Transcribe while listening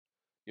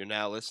You're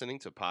now listening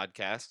to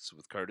Podcasts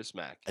with Curtis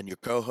Mack. And your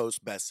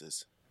co-host,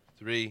 Besses.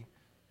 3,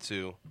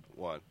 2,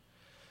 1.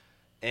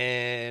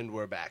 And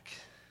we're back.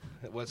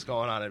 What's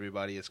going on,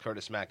 everybody? It's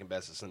Curtis Mack and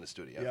Besses in the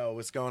studio. Yo,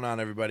 what's going on,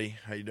 everybody?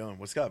 How you doing?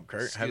 What's up,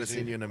 Kurt? Haven't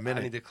seen you in a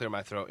minute. I need to clear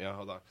my throat. Yeah,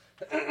 hold on.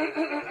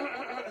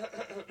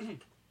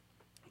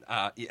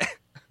 Yeah.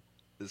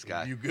 This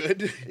guy. You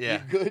good? Yeah.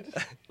 You good?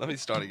 Let me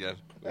start again.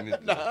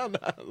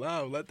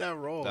 No, let that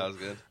roll. That was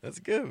good. That's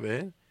good,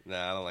 man.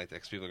 Nah, I don't like that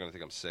because people are going to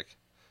think I'm sick.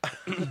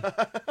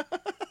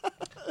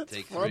 It's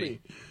Take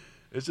funny. 3.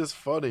 It's just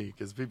funny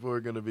because people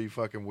are going to be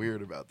fucking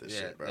weird about this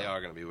Yeah, shit, bro. they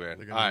are going to be weird.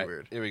 They're gonna All be right,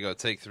 weird. Here we go.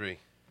 Take 3.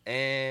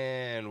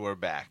 And we're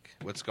back.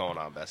 What's going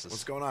on, Besses?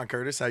 What's going on,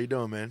 Curtis? How you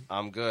doing, man?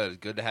 I'm good.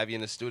 Good to have you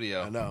in the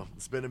studio. I know.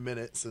 It's been a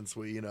minute since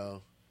we,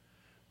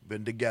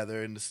 been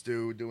together in the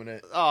stew doing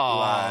it Aw,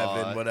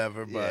 live and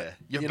whatever. But, yeah.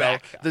 You're you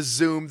back. know, the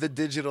Zoom, the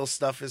digital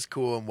stuff is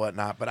cool and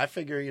whatnot. But I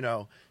figure,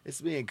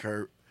 it's me and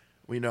Kurt.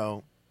 We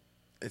know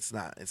it's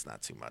not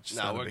too much. It's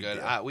No, not a we're big good.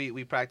 deal.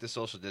 We practice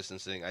social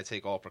distancing. I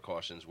take all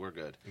precautions. We're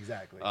good.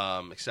 Exactly.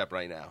 Except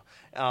right now.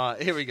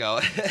 Here we go.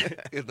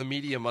 The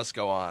media must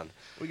go on.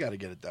 We got to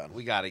get it done.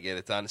 We got to get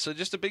it done. So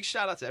just a big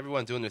shout out to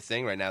everyone doing their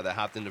thing right now that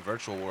hopped in the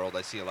virtual world.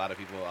 I see a lot of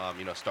people,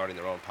 starting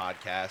their own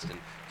podcast and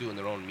doing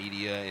their own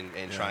media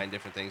and trying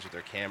different things with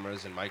their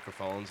cameras and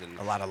microphones and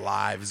A lot of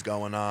lives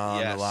going on.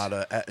 Yes.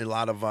 A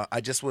lot of.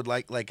 I just would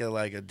like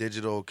a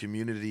digital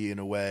community in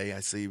a way. I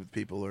see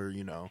people are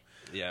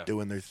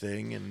doing their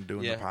thing and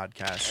doing the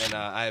podcast. And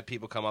I have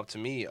people come up to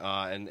me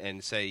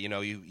and say,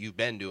 you've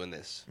been doing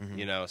this,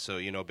 Mm-hmm.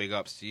 so big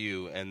ups to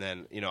you. And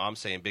then I'm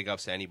saying big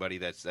ups to anybody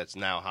that's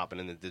now hopping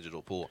in the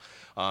digital pool.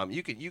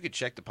 You could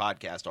check the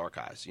podcast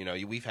archives.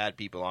 We've had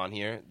people on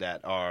here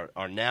that are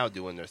now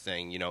doing their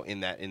thing, in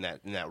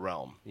that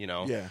realm.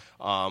 Yeah.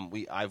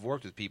 I've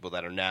worked with people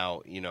that are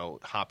now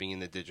hopping in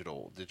the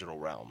digital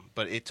realm,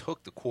 but it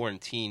took the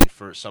quarantine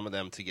for some of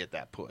them to get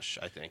that push,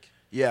 I think.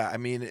 Yeah, I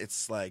mean,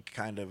 it's like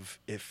kind of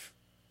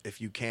if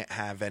you can't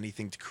have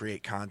anything to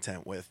create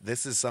content with,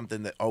 this is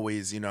something that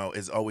always,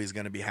 is always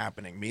going to be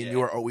happening. Me and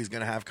you are always going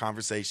to have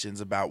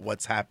conversations about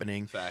what's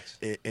happening Facts.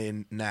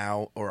 in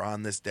now or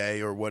on this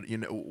day or what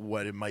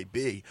it might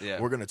be. Yeah.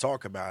 We're going to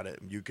talk about it.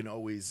 You can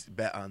always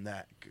bet on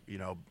that.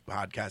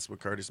 Podcast with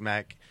Curtis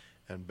Mack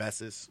and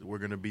Bessis. We're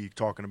going to be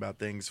talking about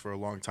things for a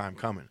long time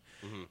coming.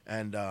 Mm-hmm.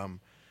 And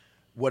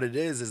what it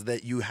is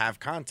that you have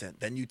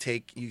content. Then you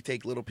take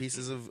little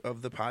pieces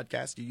of the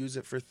podcast, you use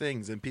it for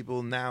things. And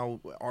people now,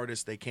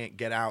 artists, they can't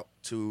get out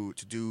to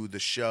do the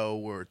show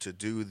or to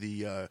do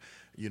the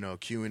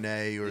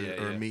Q&A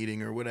or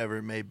meeting or whatever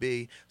it may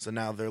be. So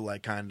now they're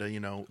like kind of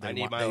I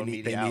need they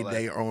media need outlet.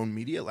 their own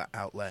media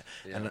outlet.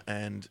 Yeah.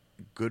 And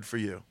good for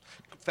you.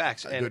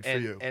 Facts. Good for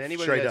you. And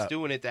anybody Straight that's up.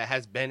 doing it that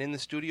has been in the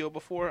studio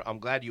before, I'm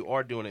glad you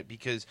are doing it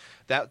because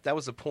that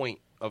was the point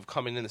of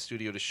coming in the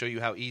studio, to show you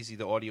how easy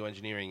the audio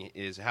engineering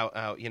is, how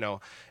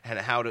and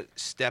how to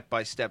step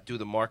by step do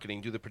the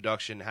marketing, do the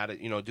production, how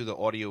to do the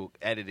audio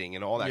editing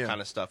and all that kind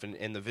of stuff,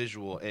 and the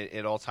visual.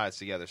 It all ties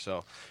together.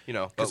 So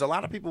because a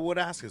lot of people would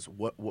ask us,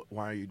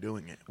 why are you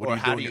doing it? What Or are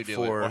you how doing do you it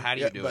do it? for? Or how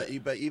do you do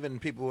it? But even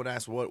people would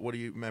ask, what do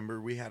you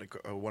remember? We had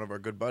one of our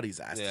good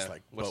buddies ask us,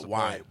 like, What's but the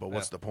why? point? But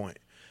what's the point?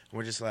 And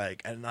we're just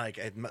like, a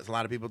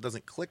lot of people it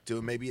doesn't click to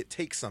it. Maybe it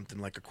takes something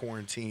like a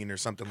quarantine or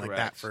something like that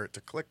Correct. for it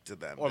to click to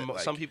them. Or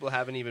That, some people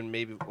haven't even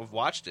maybe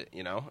watched it,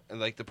 And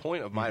like the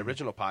point of my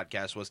original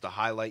podcast was to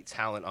highlight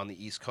talent on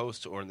the East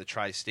Coast or in the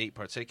tri-state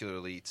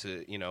particularly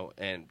to,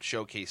 and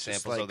showcase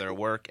samples of their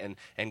work and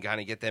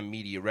kind of get them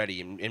media ready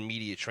and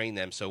media train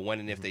them. So when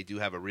and if they do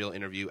have a real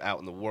interview out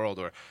in the world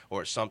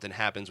or something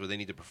happens where they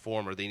need to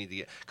perform or they need to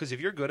get, because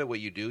if you're good at what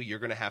you do, you're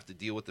going to have to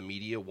deal with the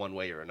media one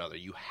way or another.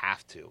 You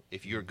have to.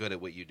 If you're good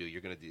at what you do,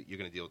 you're going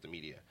to deal with the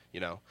media,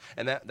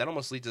 And that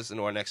almost leads us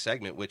into our next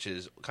segment, which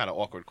is kind of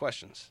awkward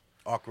questions.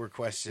 Awkward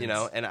questions.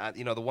 And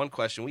the one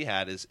question we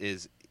had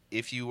is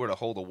if you were to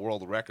hold a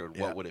world record,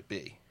 what would it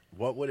be?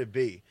 What would it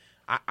be?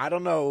 I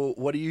don't know.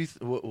 What do you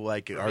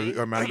like?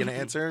 Am I going to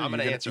answer? I'm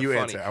going to answer. You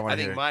funny. answer. I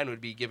think mine would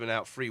be giving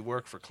out free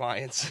work for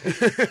clients.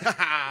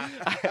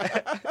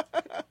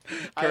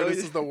 Curtis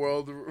is the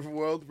world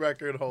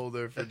record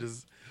holder for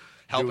just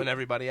helping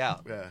everybody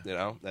out.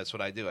 Yeah. That's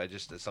what I do. I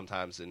just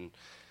sometimes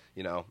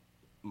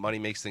money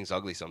makes things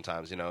ugly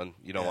sometimes, and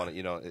you don't want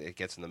to, it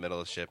gets in the middle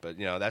of shit. But,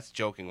 that's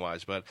joking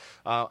wise. But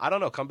I don't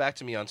know. Come back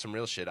to me on some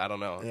real shit. I don't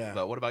know. Yeah.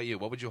 But what about you?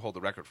 What would you hold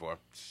the record for?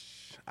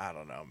 I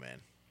don't know, man.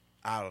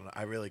 I don't know.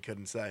 I really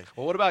couldn't say.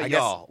 Well, what about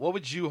y'all? What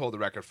would you hold the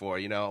record for?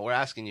 We're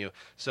asking you.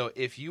 So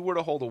if you were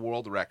to hold a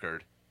world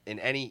record in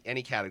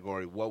any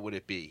category, what would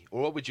it be?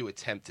 Or what would you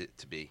attempt it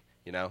to be,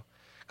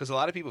 Because a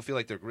lot of people feel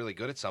like they're really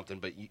good at something,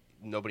 but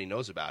nobody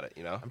knows about it,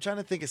 I'm trying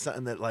to think of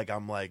something that, like,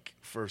 I'm, like,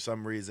 for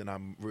some reason,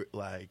 I'm,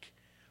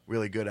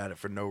 really good at it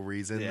for no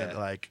reason. Yeah. That,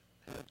 like,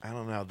 I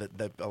don't know,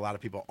 that a lot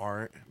of people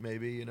aren't,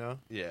 maybe,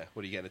 Yeah.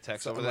 What, are you getting a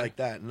text Something over there? like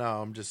that.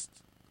 No, I'm just...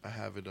 I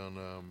have it on.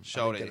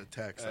 Show I didn't it. get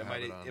a text.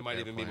 It might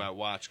even be my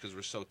watch because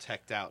we're so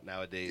teched out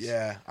nowadays.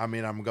 Yeah, I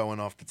mean, I'm going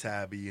off the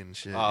tabby and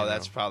shit. Oh,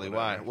 that's probably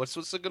why. What's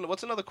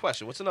another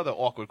question? What's another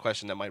awkward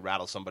question that might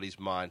rattle somebody's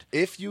mind?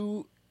 If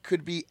you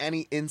could be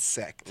any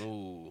insect,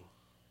 Ooh,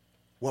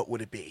 what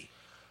would it be?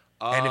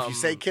 And if you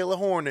say kill a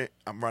hornet,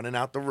 I'm running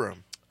out the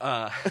room.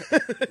 No,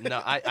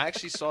 I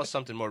actually saw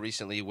something more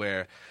recently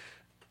where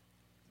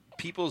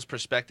people's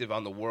perspective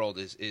on the world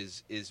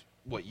is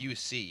what you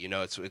see. You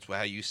know, it's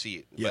how you see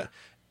it. Yeah. But,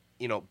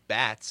 you know,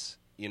 bats,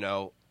 you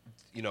know,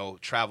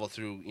 travel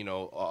through,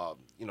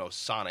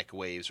 sonic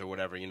waves or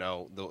whatever,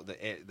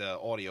 the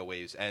audio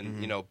waves,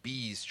 and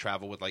bees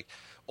travel with like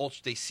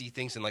they see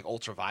things in like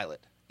ultraviolet.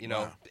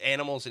 Wow.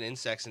 Animals and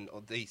insects, and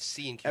they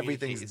see and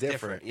communicate. Everything's it's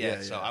different. Yeah,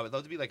 so I would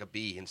love to be like a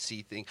bee and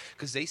see things,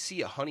 because they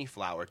see a honey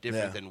flower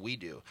different than we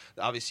do.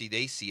 Obviously,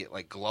 they see it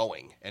like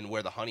glowing and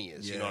where the honey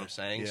is. You know what I'm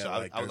saying? Yeah, so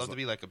like I would love to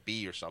be like a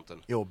bee or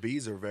something.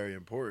 Bees are very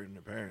important,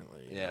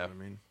 apparently. You know what I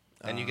mean?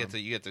 And you get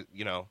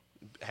to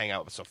hang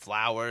out with some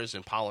flowers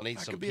and pollinate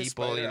some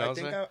people.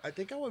 I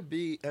think I would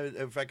be,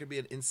 if I could be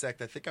an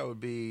insect, I think I would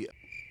be.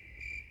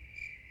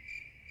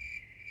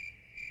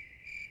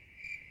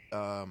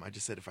 I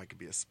just said if I could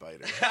be a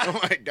spider. Oh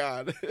my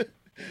god.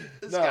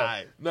 This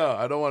guy. No,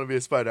 I don't want to be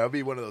a spider. I'll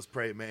be one of those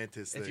praying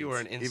mantis things. If you were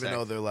an insect. Even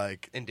though they're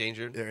like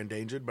endangered. They're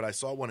endangered, but I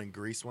saw one in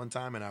Greece one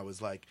time and I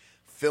was like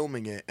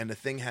filming it, and the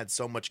thing had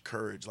so much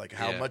courage, like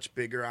how much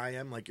bigger I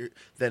am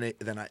than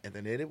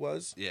it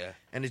was. Yeah.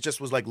 And it just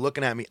was like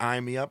looking at me,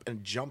 eyeing me up,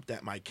 and jumped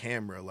at my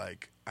camera.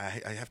 Like I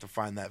have to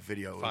find that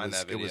video.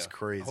 It was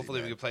crazy.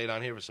 Hopefully we can play it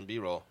on here with some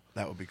B-roll.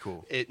 That would be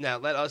cool. Now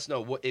let us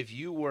know if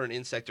you were an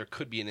insect or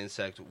could be an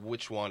insect,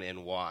 which one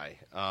and why.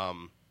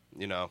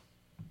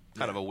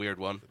 Kind of a weird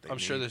one. I'm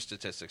sure there's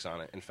statistics on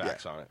it and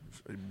facts on it.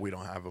 We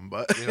don't have them,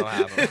 but we don't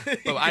have them.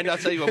 But I'll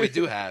tell you what we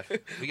do have.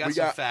 We got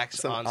some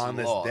facts on some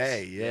this laws.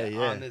 Day. Yeah.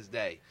 On this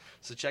day.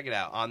 So check it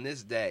out. On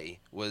this day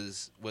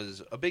was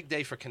a big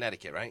day for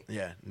Connecticut, right?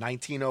 Yeah,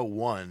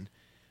 1901.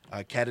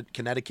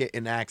 Connecticut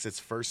enacts its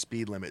first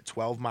speed limit,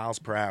 12 miles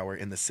per hour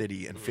in the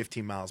city and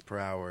 15 miles per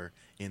hour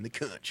in the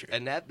country.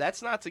 And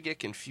that's not to get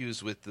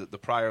confused with the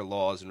prior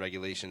laws and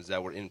regulations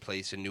that were in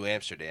place in New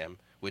Amsterdam,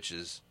 which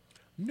is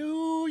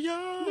New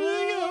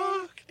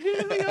York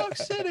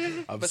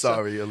City. I'm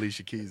sorry,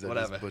 Alicia Keys. I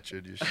just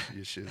butchered your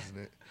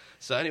shiznit.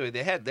 So anyway,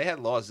 they had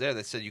laws there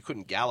that said you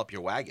couldn't gallop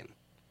your wagon.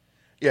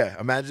 Yeah,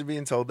 imagine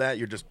being told that.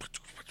 You're just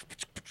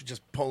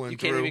pulling. You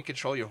can't even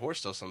control your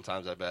horse though.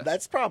 Sometimes I bet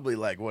that's probably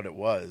like what it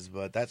was,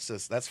 but that's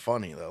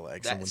funny though.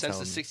 Like since the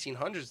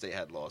 1600s, they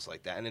had laws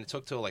like that, and then it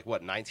took till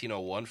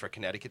 1901 for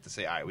Connecticut to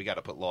say, all right, we got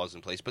to put laws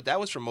in place. But that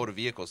was for motor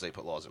vehicles. They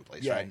put laws in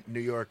place, right?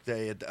 New York,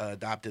 they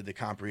adopted the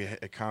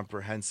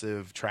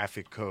comprehensive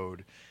traffic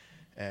code.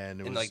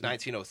 And it in was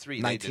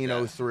 1903.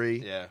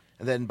 1903. Yeah.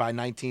 And then by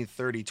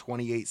 1930,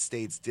 28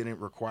 states didn't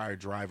require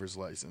driver's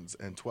license,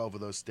 and 12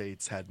 of those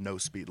states had no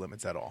speed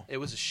limits at all. It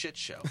was a shit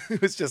show.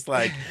 It was just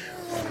like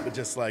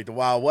the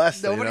Wild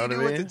West. Nobody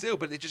knew what to do,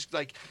 but it just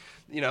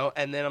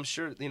and then I'm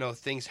sure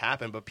things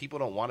happen, but people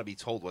don't want to be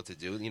told what to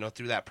do.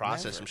 Through that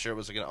process, Never. I'm sure it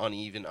was like an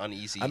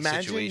uneasy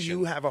Imagine situation.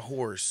 you have a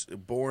horse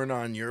born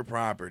on your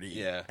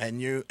property,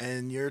 and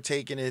you're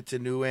taking it to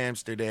New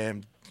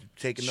Amsterdam.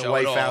 Taking the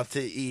wife out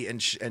to eat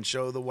and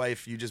show the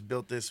wife you just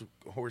built this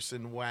horse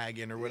and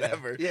wagon or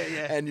whatever.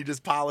 Yeah. And you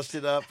just polished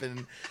it up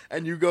and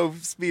you go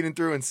speeding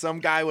through and some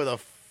guy with a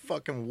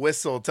fucking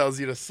whistle tells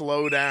you to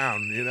slow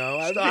down.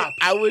 Stop.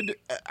 I would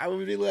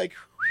be like,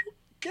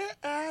 get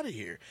out of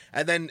here.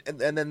 And then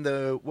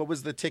what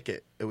was the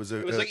ticket? It was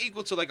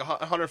equal to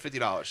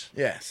 $150.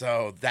 Yeah.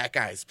 So that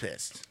guy's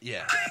pissed.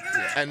 Yeah.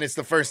 And it's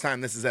the first time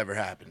this has ever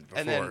happened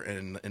before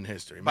in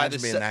history.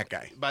 Imagine being that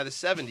guy. By the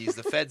 70s,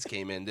 the feds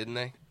came in, didn't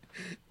they?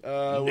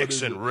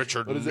 Richard Nixon.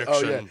 Oh,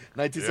 yeah.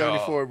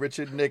 1974,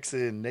 Richard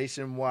Nixon,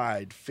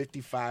 nationwide,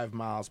 55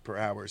 miles per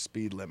hour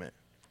speed limit.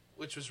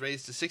 Which was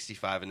raised to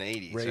 65 in the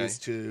 80s,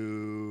 Raised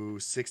to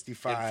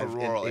 65 for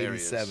rural in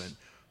 87 areas.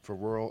 For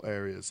rural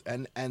areas.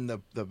 And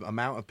the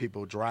amount of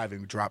people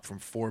driving dropped from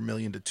 4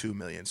 million to 2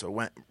 million. So it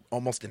went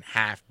almost in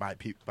half by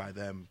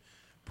them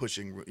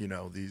pushing,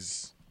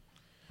 these...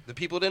 The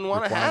people didn't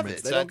want to have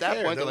it. So at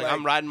that point, they're like,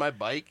 I'm riding my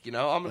bike, I'm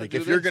going to do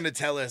this. If you're going to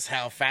tell us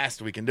how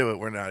fast we can do it,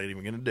 we're not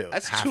even going to do it.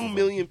 That's 2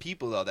 million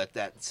people, though,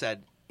 that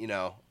said, we're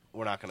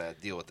not going to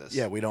deal with this.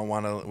 Yeah, we don't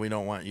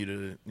want you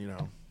to,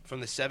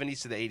 From the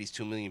 70s to the 80s,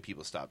 2 million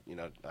people stopped,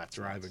 not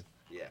driving.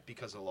 Yeah,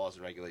 because of laws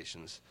and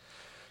regulations.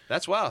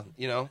 That's wild,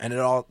 And it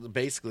all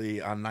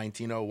basically on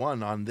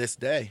 1901, on this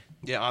day.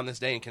 Yeah, on this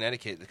day in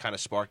Connecticut, it kind of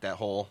sparked that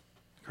whole...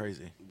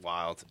 Crazy.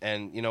 Wild.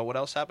 And what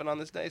else happened on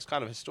this day? It's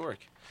kind of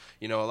historic.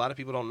 A lot of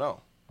people don't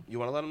know. You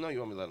want to let them know? You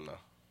want me to let them know?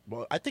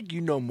 Well, I think you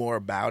know more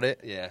about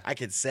it. Yeah. I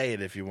could say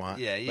it if you want.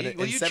 Yeah,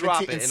 but you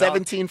drop it. In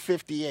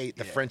 1758,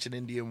 the French and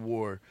Indian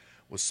War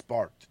was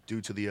sparked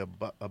due to the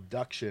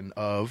abduction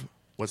of,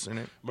 what's her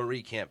name?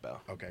 Marie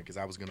Campbell. Okay, because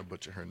I was going to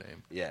butcher her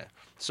name. Yeah.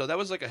 So that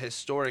was like a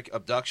historic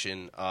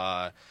abduction.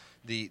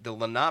 The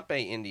Lenape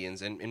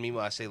Indians, and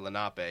meanwhile I say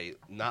Lenape,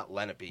 not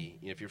Lenape.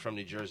 If you're from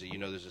New Jersey, you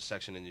know there's a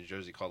section in New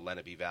Jersey called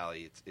Lenape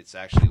Valley. It's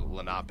actually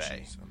Lenape.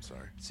 Jeez, I'm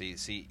sorry.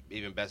 See,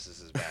 even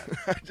Bessis is bad.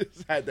 I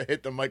just had to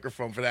hit the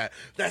microphone for that.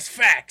 That's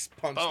facts.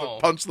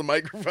 Punch the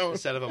microphone.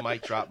 Instead of a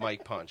mic drop,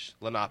 mic punch.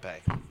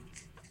 Lenape.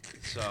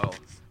 So,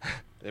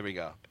 there we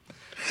go.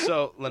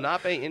 So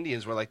Lenape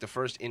Indians were like the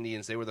first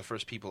Indians. They were the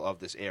first people of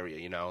this area,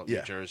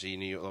 New Jersey,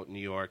 New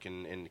York,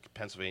 and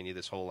Pennsylvania.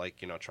 This whole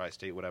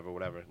tri-state, whatever, a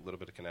little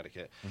bit of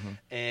Connecticut. Mm-hmm.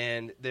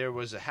 And there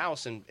was a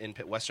house in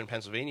western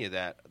Pennsylvania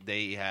that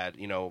they had,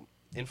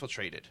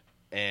 infiltrated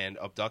and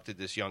abducted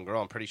this young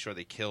girl. I'm pretty sure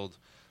they killed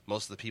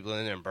most of the people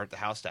in there and burnt the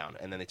house down.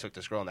 And then they took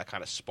this girl, and that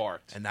kind of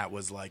sparked. And that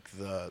was like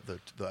the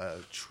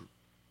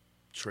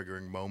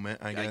triggering moment,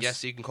 I guess. I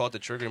guess you can call it the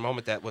triggering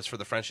moment that was for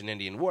the French and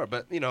Indian War.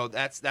 But,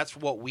 that's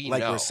what we know.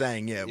 Like we're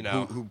saying,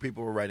 who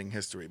people were writing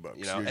history books.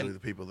 Usually the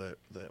people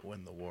that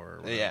win the war.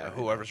 Or whatever,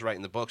 whoever's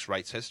writing the books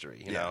writes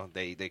history.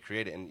 They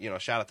create it. And,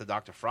 shout out to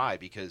Dr. Fry,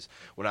 because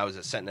when I was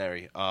at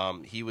Centenary,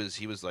 he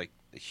was like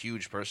a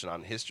huge person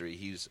on history.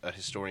 He's a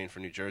historian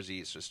for New Jersey.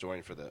 He's a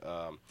historian for the,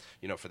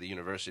 for the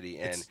university.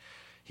 And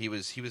he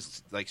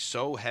was like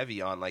so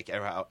heavy on like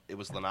how it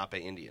was Lenape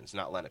Indians,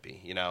 not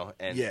Lenape,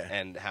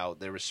 and how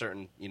there were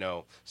certain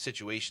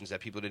situations that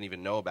people didn't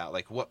even know about,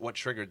 like what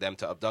triggered them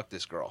to abduct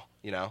this girl,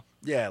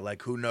 Yeah,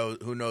 like who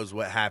knows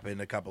what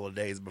happened a couple of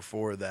days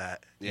before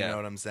that. You know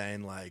what I'm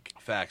saying? Like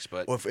facts,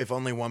 but if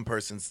only one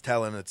person's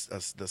telling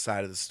the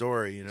side of the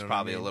story, it's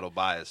probably a little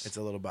biased. It's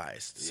a little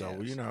biased.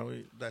 So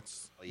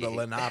that's the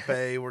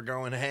Lenape were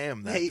going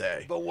ham that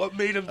day. But what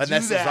made them do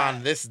this that? was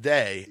on this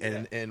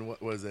day, and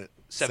what was it?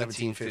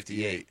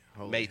 1758,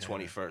 May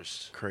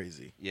 21st.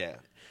 Crazy. Yeah.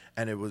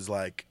 And it was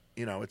like,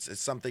 it's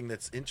something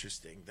that's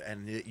interesting,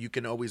 and you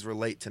can always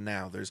relate to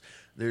now. There's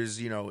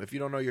if you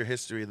don't know your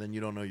history, then you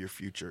don't know your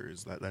future.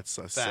 That's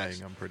a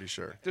saying, I'm pretty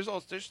sure. There's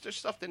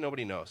stuff that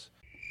nobody knows.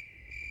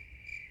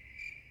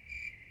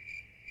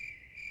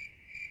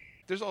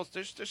 There's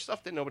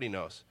stuff that nobody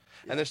knows.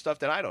 Yeah. And there's stuff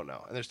that I don't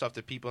know. And there's stuff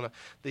that people know.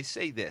 They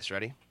say this,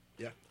 ready?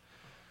 Yeah.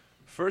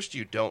 First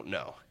you don't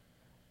know.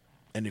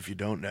 And if you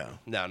don't know.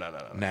 No.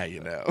 Now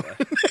you know.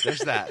 There's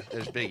that.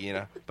 There's big,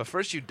 But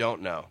first you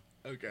don't know.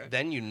 Okay.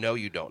 Then you know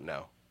you don't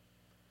know.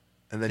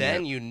 And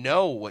then you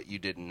know what you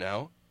didn't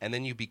know. And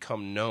then you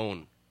become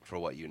known for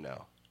what you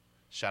know.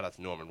 Shout out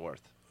to Norman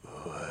Worth.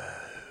 Whoa.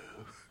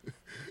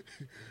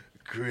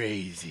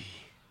 Crazy.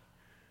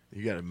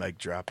 You got to mic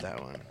drop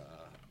that one.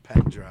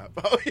 Pen drop.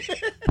 Oh,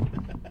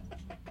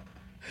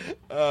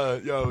 yeah.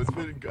 Yo, it's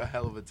been a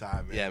hell of a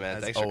time, man. Yeah,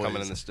 man. Thanks for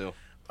coming in the stew.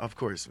 Of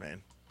course,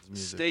 man.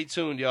 Stay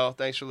tuned, y'all.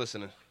 Thanks for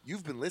listening.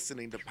 You've been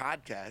listening to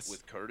Podcasts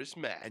with Curtis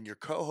Mack and your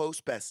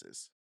co-host,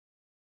 Besses.